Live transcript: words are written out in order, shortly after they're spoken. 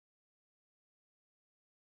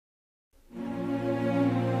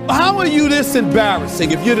How are you this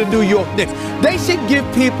embarrassing if you're the New York Knicks? They should give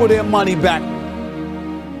people their money back.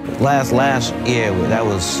 Last year, it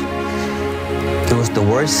was the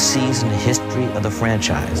worst season in the history of the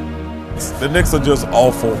franchise. The Knicks are just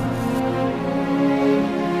awful.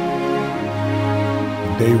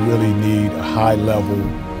 They really need a high-level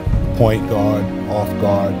point guard, off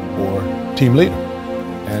guard, or team leader,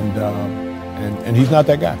 and he's not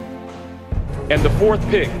that guy. And the fourth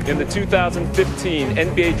pick in the 2015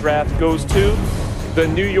 NBA draft goes to the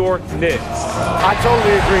New York Knicks. I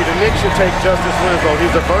totally agree. The Knicks should take Justice Winslow.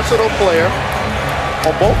 He's a versatile player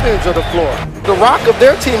on both ends of the floor. The rock of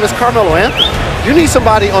their team is Carmelo Anthony. You need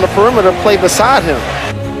somebody on the perimeter to play beside him.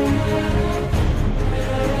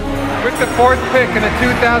 With the fourth pick in the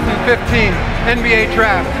 2015 NBA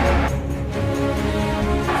draft,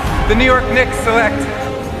 the New York Knicks select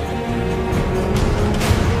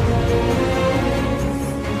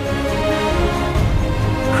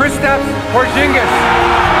Kristaps Porzingis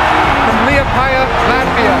from Liepāja,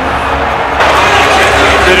 Latvia.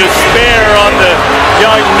 The despair on the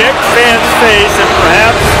young Knicks fans' face, and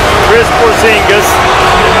perhaps Chris Porzingis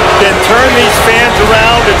can turn these fans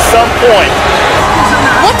around at some point.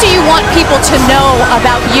 What do you want people to know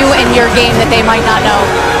about you and your game that they might not know?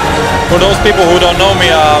 For those people who don't know me,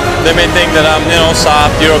 they may think that I'm,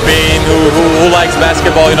 soft European who likes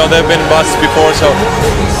basketball. They've been busts before, so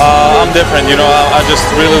I'm different. I just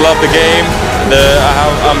really love the game.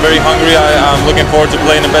 I'm very hungry. I'm looking forward to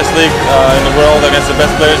playing the best league in the world against the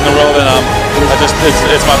best players in the world, and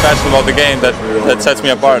it's my passion about the game that sets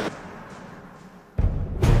me apart.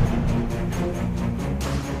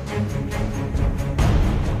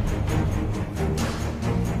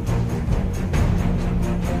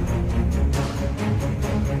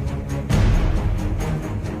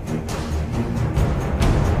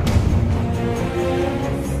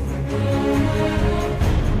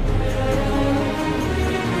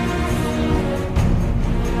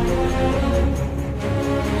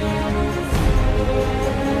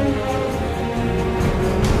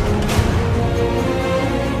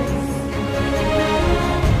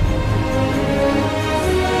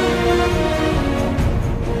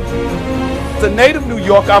 As a native New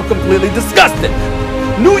Yorker, I'm completely disgusted.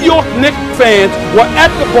 New York Knicks fans were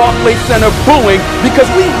at the Barclays Center booing because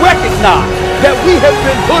we recognize that we have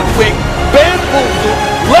been hoodwinked, bamboozled,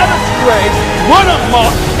 led astray, run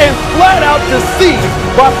amok, and flat out deceived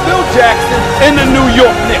by Phil Jackson and the New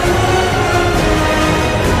York Knicks.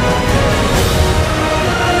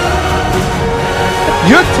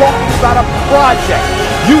 You're talking about a project.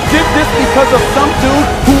 You did this because of some dude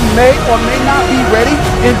who may or may not be ready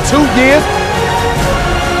in 2 years.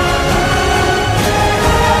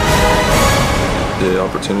 The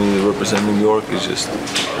opportunity to represent New York is just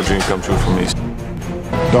a dream come true for me.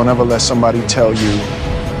 Don't ever let somebody tell you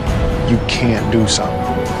you can't do something.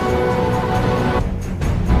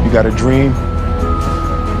 You got a dream,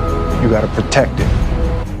 you got to protect it.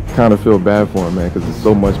 Kind of feel bad for him, man, because there's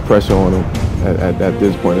so much pressure on him at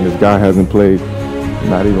this point, and this guy hasn't played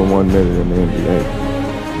not even 1 minute in the NBA.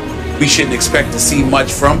 We shouldn't expect to see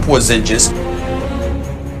much from Porzingis.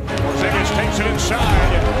 Porzingis takes it inside.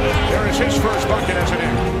 There is his first bucket as an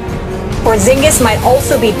end. Porzingis might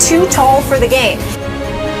also be too tall for the game.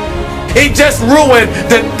 He just ruined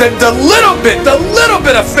the little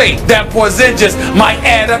bit of faith that Porzingis might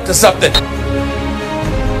add up to something.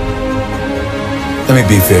 Let me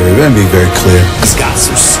be very clear. He's got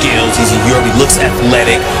some skills. He's a Euro. He looks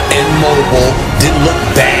athletic and mobile. Didn't look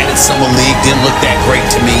bad in summer league. Didn't look that great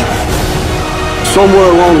to me. Somewhere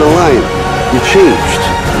along the line, you changed.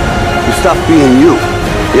 You stopped being you.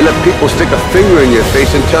 You let people stick a finger in your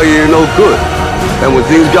face and tell you you're no good. And when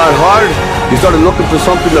things got hard, you started looking for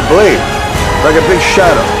something to blame, like a big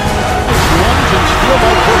shadow.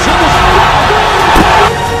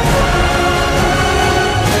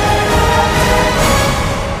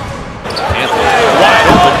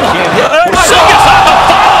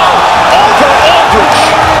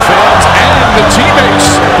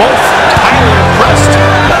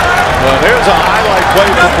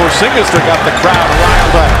 Porzingis that got the crowd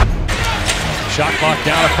riled up. Shot clock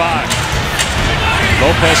down to 5.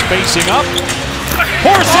 Lopez facing up.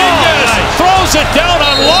 Porzingis throws it down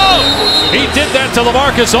on Love. He did that to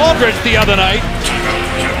LaMarcus Aldridge the other night.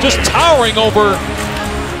 Just towering over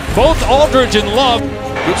both Aldridge and Love.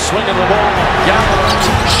 Good swing of the ball. Gallo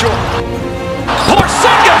short.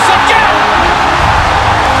 Porzingis again.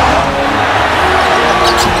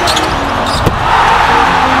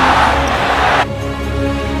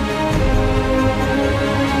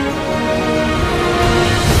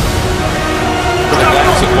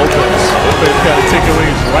 Lopez. They've got to take away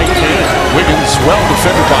his right hand. Wiggins well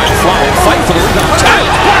defended by Fly. Fight for the rebound. Tied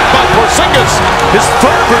by Porzingis. His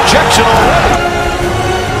third rejection already.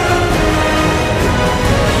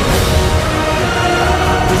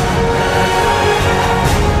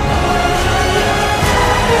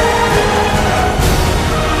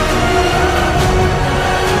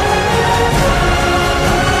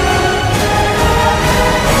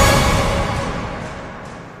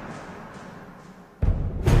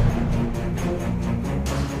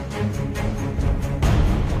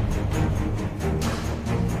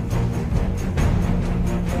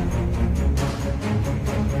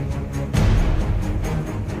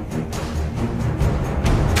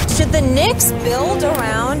 Should the Knicks build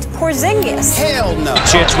around Porzingis? Hell no.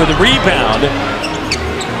 Chance with a rebound.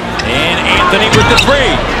 And Anthony with the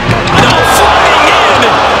three. No, flying in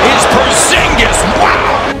is Porzingis.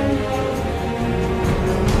 Wow.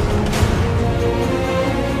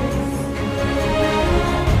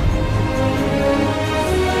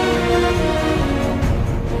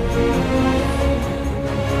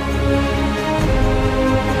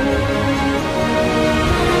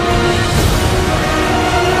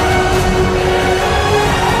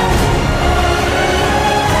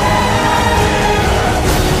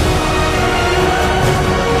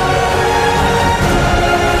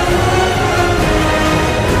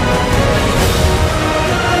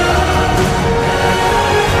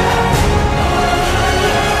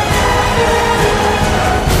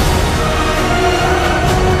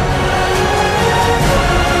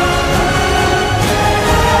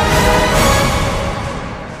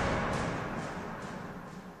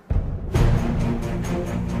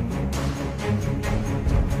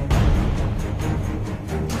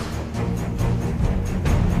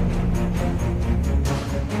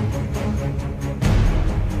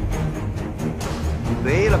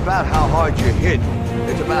 It ain't about how hard you hit.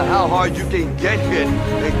 It's about how hard you can get hit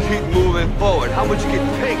and keep moving forward. How much you can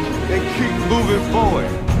take and keep moving forward.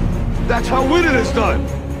 That's how winning is done.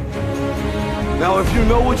 Now, if you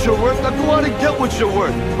know what you're worth, now go out and get what you're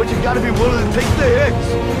worth. But you gotta be willing to take the hits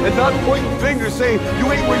and not pointing fingers saying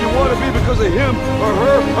you ain't where you want to be because of him or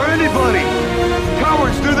her or anybody.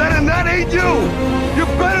 Cowards do that, and that ain't you.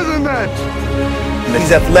 You're better than that.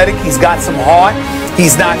 He's athletic, he's got some heart,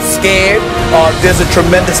 he's not scared, there's a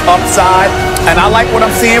tremendous upside, and I like what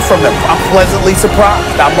I'm seeing from him. I'm pleasantly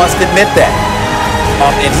surprised, I must admit that.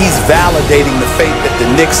 And he's validating the faith that the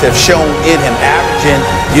Knicks have shown in him, averaging,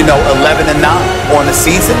 11 and 9 on the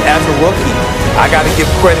season as a rookie. I got to give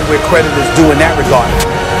credit where credit is due in that regard.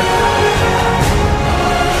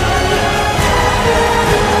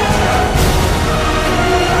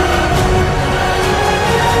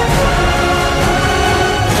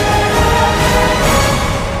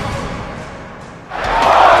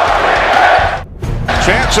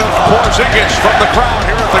 Chance of Porzingis from the crowd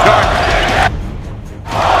here at the Garden.